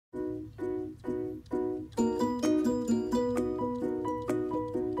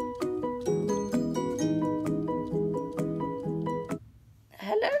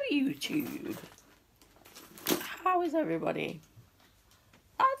YouTube. How is everybody?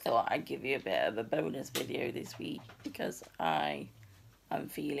 I thought I'd give you a bit of a bonus video this week because I am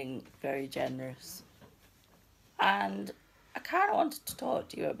feeling very generous. And I kind of wanted to talk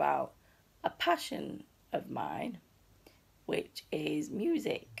to you about a passion of mine, which is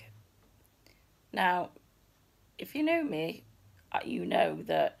music. Now, if you know me, you know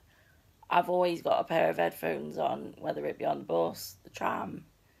that I've always got a pair of headphones on, whether it be on the bus, the tram,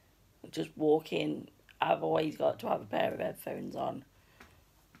 just walking. I've always got to have a pair of headphones on.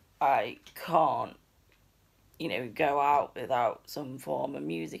 I can't, go out without some form of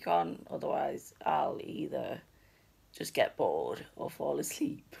music on. Otherwise, I'll either just get bored or fall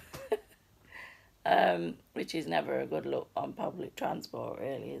asleep. Which is never a good look on public transport,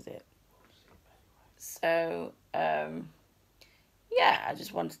 really, is it? So, yeah, I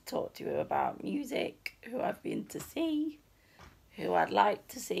just wanted to talk to you about music, who I've been to see, who I'd like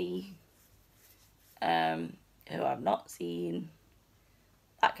to see, who I've not seen,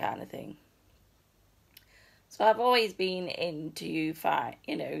 that kind of thing. So I've always been into,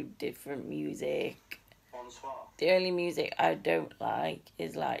 different music. Bonsoir. The only music I don't like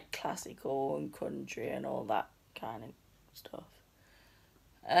is like classical and country and all that kind of stuff.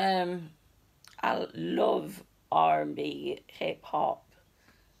 I love R&B, hip hop.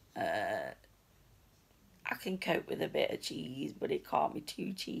 I can cope with a bit of cheese, but it can't be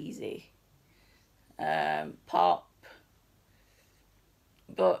too cheesy. Pop.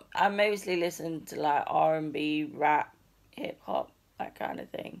 But I mostly listen to like R&B, rap, hip hop, that kind of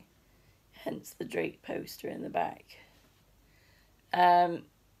thing. Hence the Drake poster in the back.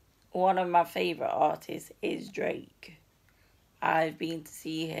 One of my favourite artists is Drake. I've been to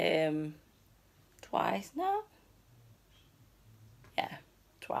see him twice now. Yeah,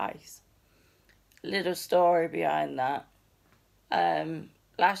 twice. Little story behind that.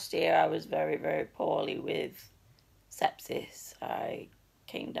 Last year I was very, very poorly with sepsis. I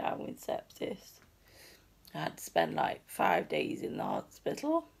came down with sepsis. I had to spend like 5 days in the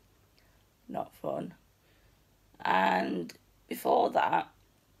hospital. Not fun. And before that,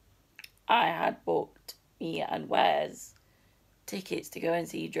 I had booked me and Wes tickets to go and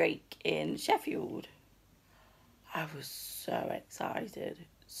see Drake in Sheffield. I was so excited.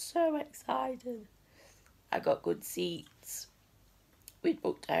 So excited. I got good seats. We'd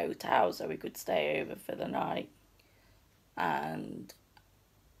booked a hotel so we could stay over for the night. And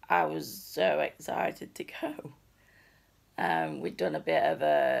I was so excited to go. We'd done a bit of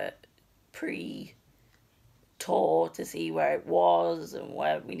a pre-tour to see where it was and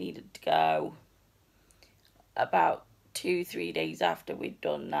where we needed to go. About 2-3 days after we'd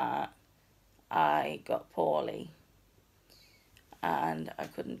done that, I got poorly and I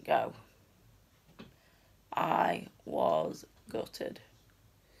couldn't go. I was gutted.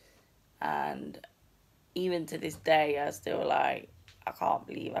 And even to this day, I still I can't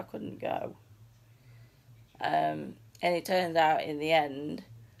believe I couldn't go. And it turns out in the end,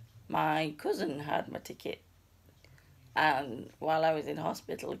 my cousin had my ticket. And while I was in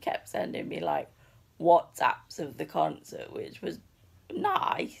hospital, he kept sending me WhatsApps of the concert, which was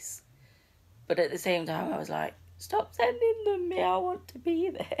nice. But at the same time, I was like, stop sending them me, I want to be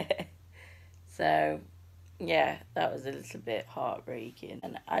there. So, yeah, that was a little bit heartbreaking.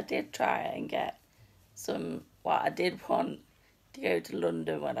 And I did try and get I did want to go to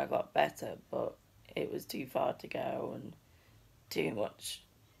London when I got better, but it was too far to go and too much,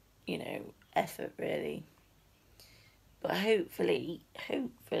 effort really. But hopefully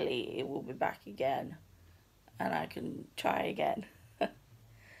it will be back again and I can try again.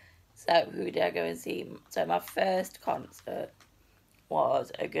 So who did I go and see? So my first concert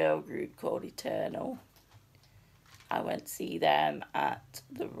was a girl group called Eternal. I went to see them at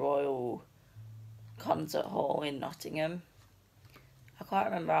the Royal Concert Hall in Nottingham. I can't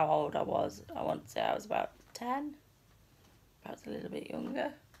remember how old I was. I want to say I was about 10, perhaps a little bit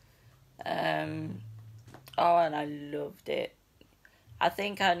younger. Oh, and I loved it. I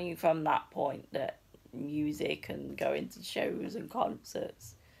think I knew from that point that music and going to shows and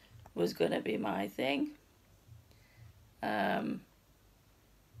concerts was going to be my thing. And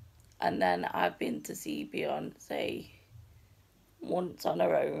then I've been to see Beyonce once on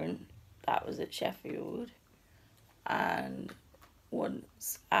her own. That was at Sheffield. And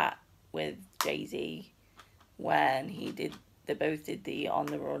once with Jay-Z when they both did the On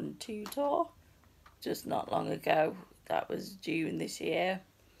the Run 2 tour just not long ago. That was June this year.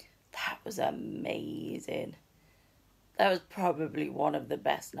 That was amazing. That was probably one of the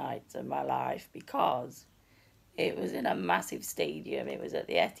best nights of my life because it was in a massive stadium. It was at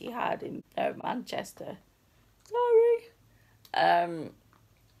the Etihad in Manchester. Sorry.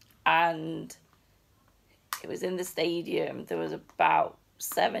 and it was in the stadium. There was about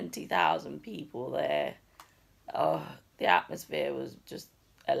 70,000 people there. Oh, the atmosphere was just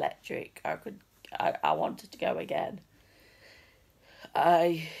electric. I wanted to go again.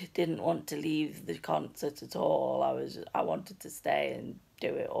 I didn't want to leave the concert at all. I wanted to stay and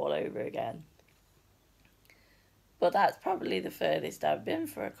do it all over again. But that's probably the furthest I've been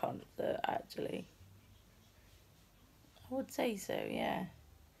for a concert, actually. I would say so, yeah.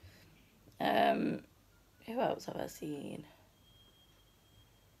 Who else have I seen?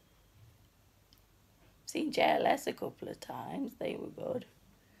 I've seen JLS a couple of times. They were good.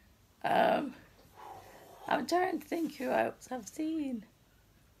 I'm trying to think who else I've seen.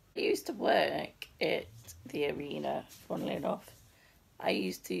 I used to work at the arena, funnily enough. I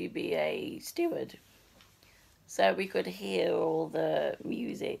used to be a steward. So we could hear all the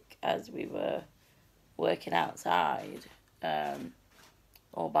music as we were working outside,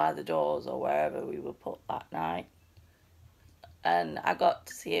 or by the doors or wherever we were put that night. And I got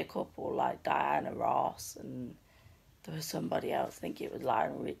to see a couple like Diana Ross, and there was somebody else, I think it was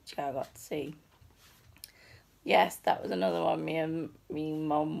Lionel Richie I got to see. Yes, that was another one. Me,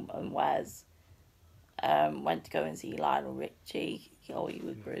 Mum and Wes went to go and see Lionel Richie. Oh, he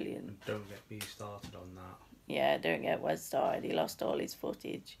was brilliant. Don't get me started on that. Yeah, don't get Wes started. He lost all his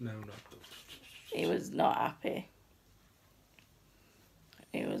footage. No. He was not happy.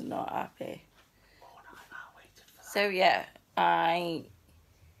 He was not happy. So yeah, I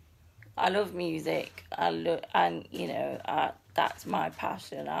love music. And you know, that's my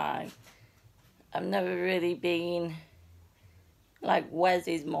passion. I've never really been like Wes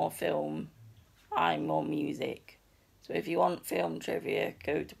is more film. I'm more music. So if you want film trivia,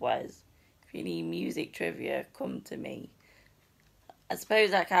 go to Wes. If you need music trivia, come to me. I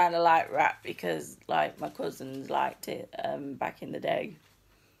suppose I kind of like rap because like my cousins liked it back in the day.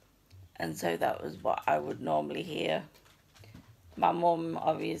 And so that was what I would normally hear. My mum,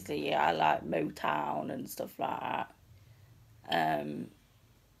 obviously, I like Motown and stuff like that. And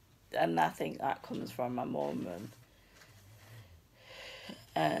I think that comes from my mum.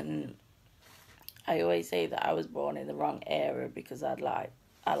 And I always say that I was born in the wrong era because I like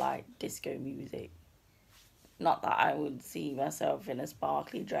disco music. Not that I would see myself in a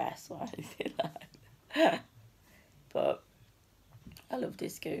sparkly dress or anything like that. But I love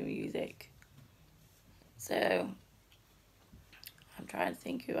disco music. So I'm trying to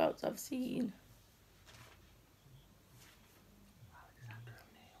think who else I've seen.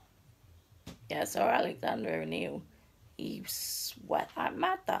 Yeah, so Alexander O'Neill. He sweat like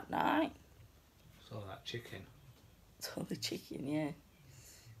mad that night. Saw that chicken. Saw the chicken, yeah.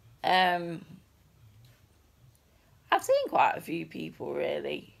 I've seen quite a few people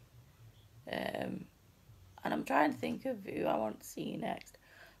really. And I'm trying to think of who I want to see next.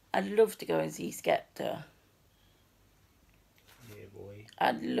 I'd love to go and see Skepta. Yeah, boy.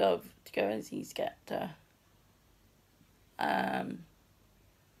 I'd love to go and see Skepta.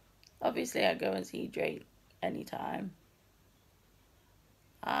 Obviously I'd go and see Drake anytime.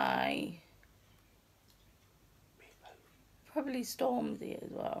 Probably Stormzy as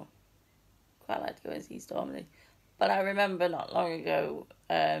well. Quite like to go and see Stormzy. But I remember not long ago,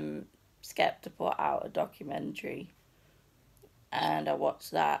 Skepta put out a documentary, and I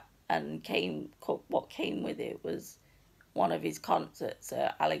watched that, and what came with it was one of his concerts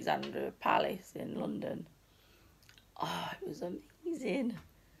at Alexandra Palace in London. Oh, it was amazing.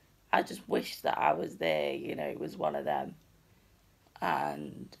 I just wished that I was there, you know, it was one of them.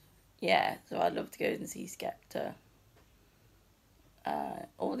 And yeah, so I'd love to go and see Skepta.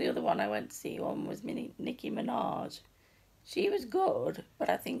 Or the other one I went to see was Nicki Minaj. She was good, but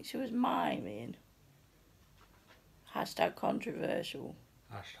I think she was miming. Hashtag controversial.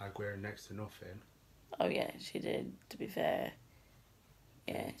 Hashtag wearing next to nothing. Oh yeah, she did, to be fair.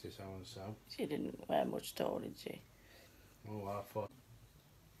 Yeah. To so and so. She didn't wear much at all, did she? Oh, I thought.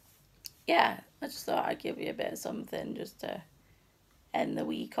 Yeah, I just thought I'd give you a bit of something just to end the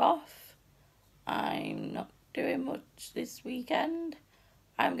week off. I'm not doing much this weekend.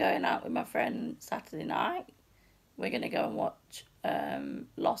 I'm going out with my friend Saturday night. We're going to go and watch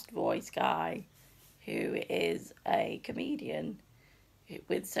Lost Voice Guy, who is a comedian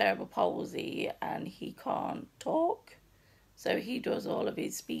with cerebral palsy and he can't talk. So he does all of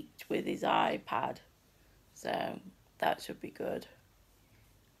his speech with his iPad. So that should be good.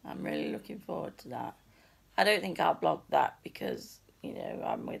 I'm really looking forward to that. I don't think I'll blog that because, you know,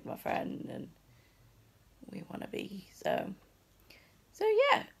 I'm with my friend and we want to be. So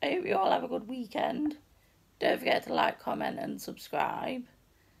yeah, I hope you all have a good weekend. Don't forget to like, comment and subscribe.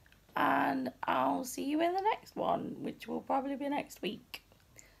 And I'll see you in the next one, which will probably be next week.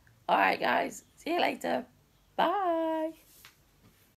 All right, guys. See you later. Bye.